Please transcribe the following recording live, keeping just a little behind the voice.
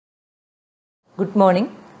Good morning,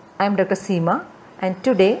 I am Dr. Seema and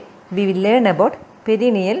today we will learn about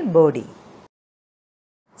perineal body.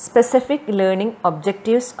 Specific learning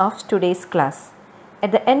objectives of today's class.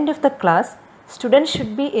 At the end of the class, students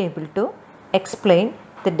should be able to explain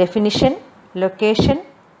the definition, location,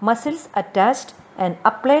 muscles attached and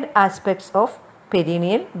applied aspects of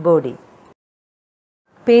perineal body.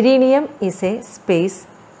 Perineum is a space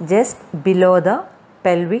just below the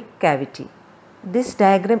pelvic cavity. This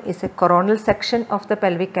diagram is a coronal section of the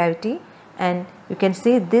pelvic cavity and you can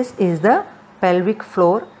see this is the pelvic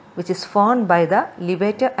floor which is formed by the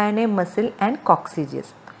levator ani muscle and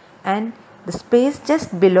coccygeus, and the space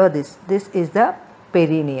just below this is the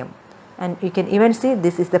perineum, and you can even see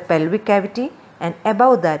this is the pelvic cavity, and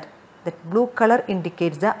above that blue color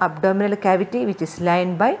indicates the abdominal cavity which is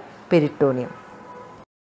lined by peritoneum.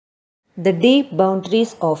 The deep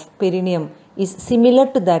boundaries of perineum is similar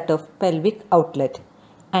to that of pelvic outlet.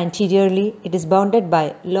 Anteriorly, it is bounded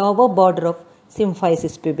by lower border of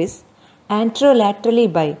symphysis pubis,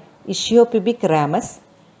 anterolaterally by ischiopubic ramus,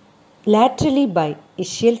 laterally by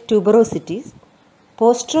ischial tuberosities,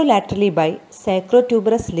 posterolaterally by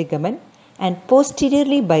sacrotuberous ligament, and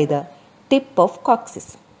posteriorly by the tip of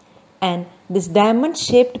coccyx. And this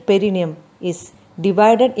diamond-shaped perineum is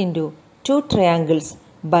divided into two triangles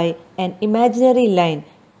by an imaginary line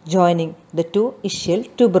joining the two ischial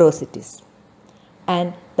tuberosities.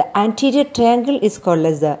 And the anterior triangle is called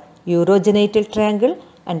as the urogenital triangle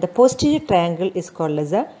and the posterior triangle is called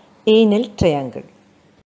as the anal triangle.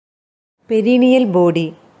 Perineal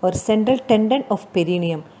body or central tendon of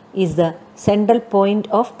perineum is the central point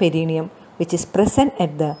of perineum which is present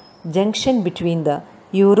at the junction between the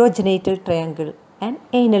urogenital triangle and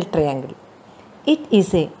anal triangle. It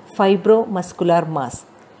is a fibromuscular mass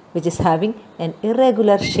which is having an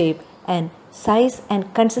irregular shape, and size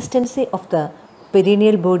and consistency of the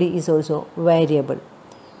perineal body is also variable.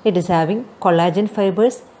 It is having collagen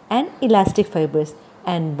fibers and elastic fibers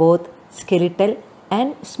and both skeletal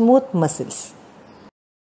and smooth muscles.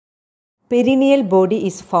 Perineal body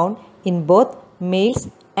is found in both males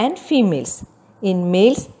and females. In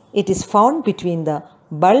males, it is found between the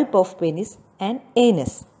bulb of penis and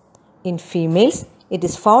anus. In females, it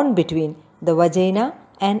is found between the vagina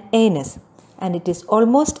and anus, and it is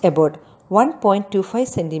almost about 1.25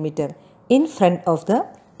 centimeter in front of the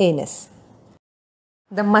anus.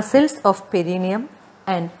 The muscles of perineum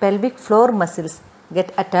and pelvic floor muscles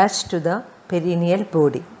get attached to the perineal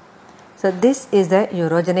body. So this is the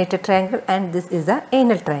urogenital triangle and this is the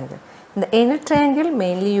anal triangle. In the anal triangle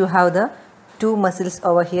mainly you have the two muscles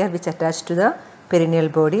over here which attach to the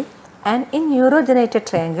perineal body, and in urogenital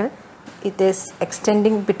triangle it is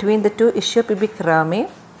extending between the two ischiopubic rami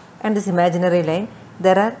and this imaginary line.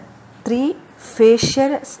 There are three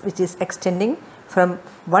fascias which is extending from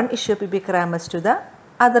one ischiopubic ramus to the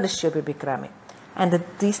other ischiopubic rami. And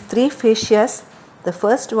these three fascias, the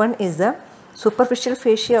first one is the superficial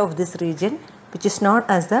fascia of this region which is known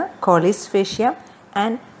as the collis fascia,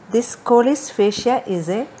 and this collis fascia is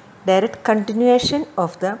a direct continuation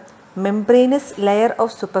of the membranous layer of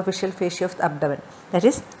superficial fascia of the abdomen, that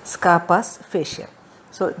is Scarpa's fascia.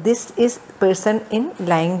 So this is person in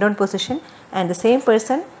lying down position, and the same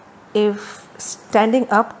person if standing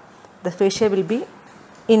up the fascia will be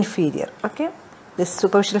inferior. Okay, this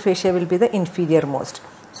superficial fascia will be the inferior most.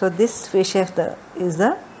 So this fascia is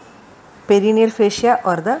the perineal fascia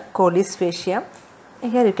or the collis fascia.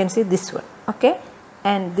 Here you can see this one. Okay,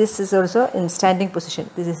 and this is also in standing position.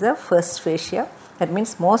 This is the first fascia, that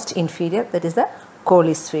means most inferior, that is the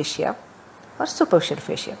collis fascia or superficial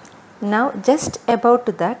fascia. Now just about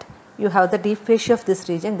that you have the deep fascia of this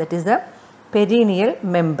region, that is the perineal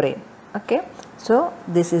membrane. Okay, so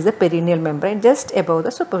this is the perineal membrane just above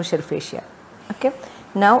the superficial fascia. Okay,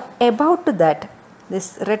 now about that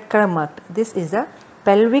this red color marked, this is the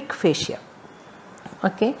pelvic fascia.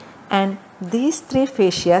 Okay, and these three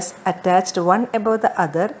fascias attached one above the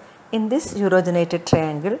other in this urogenital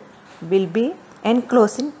triangle will be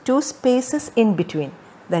enclosing two spaces in between,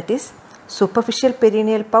 that is superficial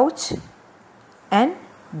perineal pouch and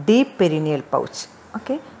deep perineal pouch.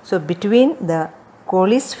 Okay, so between the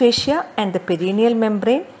collis fascia and the perineal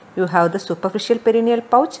membrane you have the superficial perineal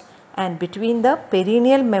pouch, and between the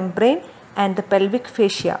perineal membrane and the pelvic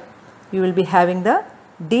fascia you will be having the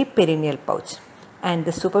deep perineal pouch. And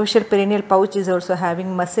the superficial perineal pouch is also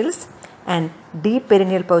having muscles and deep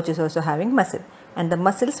perineal pouch is also having muscle, and the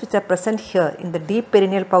muscles which are present here in the deep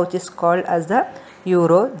perineal pouch is called as the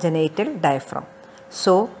urogenital diaphragm.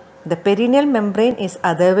 So the perineal membrane is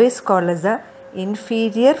otherwise called as the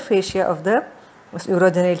inferior fascia of the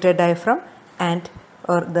urogenital diaphragm, and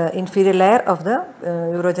or the inferior layer of the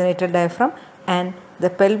urogenital diaphragm, and the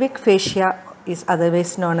pelvic fascia is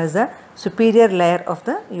otherwise known as the superior layer of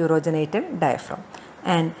the urogenital diaphragm.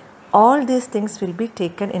 And all these things will be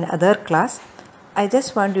taken in other class. I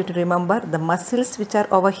just want you to remember the muscles which are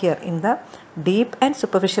over here in the deep and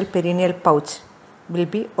superficial perineal pouch will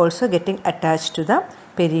be also getting attached to the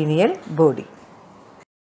perineal body.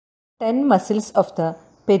 10 muscles of the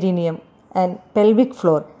perineum and pelvic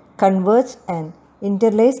floor converge and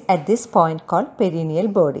interlace at this point called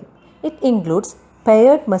perineal body. It includes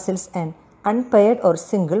paired muscles and unpaired or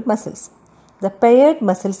single muscles. The paired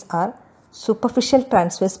muscles are superficial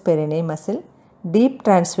transverse perineal muscle, deep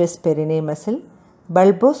transverse perineal muscle,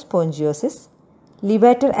 bulbospongiosus,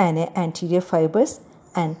 levator ani anterior fibers,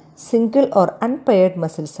 and single or unpaired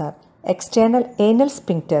muscles are external anal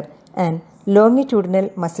sphincter and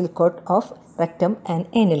longitudinal muscle cord of rectum and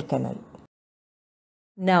anal canal.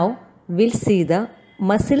 Now we'll see the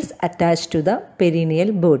muscles attached to the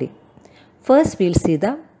perineal body. First we'll see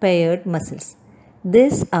the paired muscles.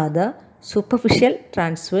 These are the superficial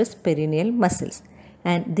transverse perineal muscles,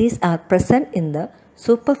 and these are present in the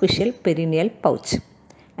superficial perineal pouch,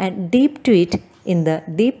 and deep to it in the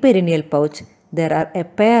deep perineal pouch there are a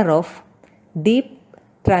pair of deep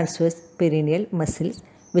transverse perineal muscles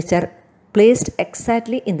which are placed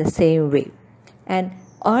exactly in the same way, and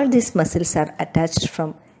all these muscles are attached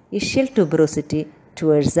from ischial tuberosity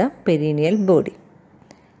towards the perineal body.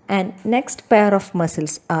 And next pair of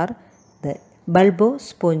muscles are the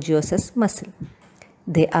bulbospongiosus muscle.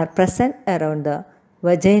 They are present around the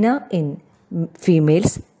vagina in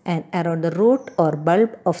females and around the root or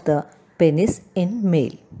bulb of the penis in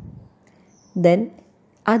male. Then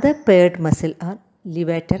other paired muscle are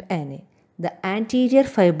levator ani. The anterior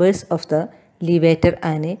fibers of the levator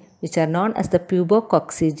ani, which are known as the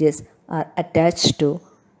pubococcygeus, are attached to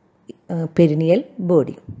perineal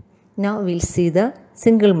body. Now we'll see the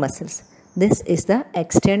single muscles. This is the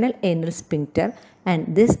external anal sphincter,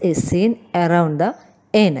 and this is seen around the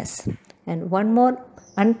anus. And one more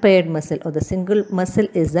unpaired muscle or the single muscle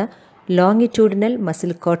is the longitudinal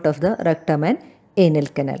muscle cord of the rectum and anal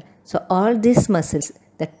canal. So all these muscles,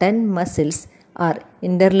 the 10 muscles, are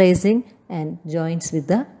interlacing and joins with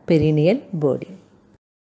the perineal body.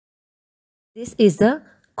 This is the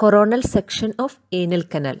coronal section of anal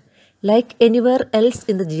canal. Like anywhere else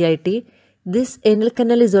in the GIT, this anal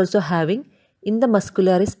canal is also having in the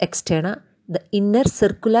muscularis externa the inner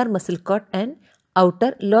circular muscle cord and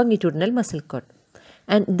outer longitudinal muscle cord.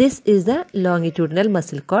 And this is the longitudinal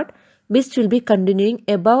muscle cord which will be continuing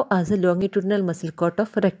above as a longitudinal muscle cord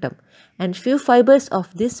of rectum, and few fibers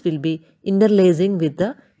of this will be interlacing with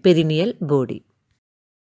the perineal body.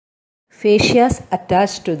 Fascias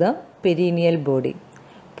attached to the perineal body.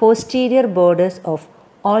 Posterior borders of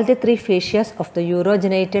all the 3 fascias of the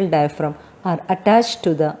urogenital diaphragm are attached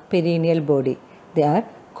to the perineal body. They are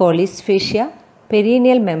collis fascia,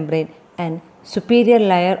 perineal membrane, and superior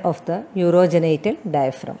layer of the urogenital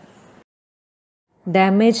diaphragm.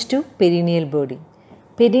 Damage to perineal body.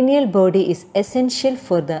 Perineal body is essential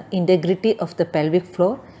for the integrity of the pelvic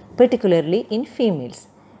floor, particularly in females.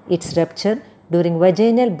 Its rupture during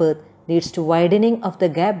vaginal birth leads to widening of the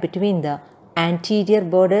gap between the anterior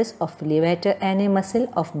borders of levator ani muscle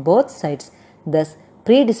of both sides, thus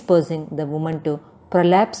predisposing the woman to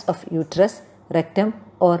prolapse of uterus, rectum,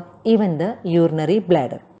 or even the urinary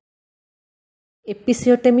bladder.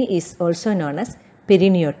 Episiotomy is also known as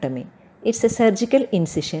perineotomy. It's a surgical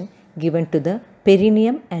incision given to the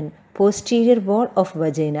perineum and posterior wall of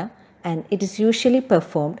vagina, and it is usually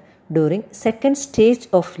performed during second stage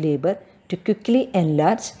of labor to quickly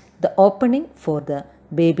enlarge the opening for the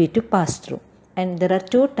baby to pass through. And there are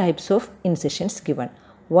 2 types of incisions given.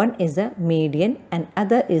 One is the median and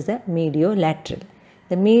other is the mediolateral.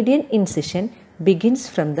 The median incision begins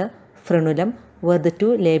from the frenulum where the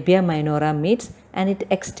 2 labia minora meets, and it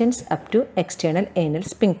extends up to external anal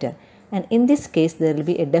sphincter. And in this case there will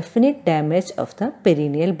be a definite damage of the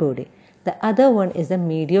perineal body. The other one is the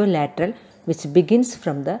mediolateral, which begins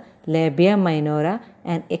from the labia minora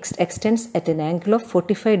and extends at an angle of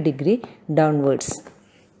 45 degrees downwards.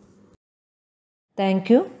 Thank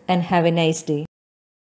you and have a nice day.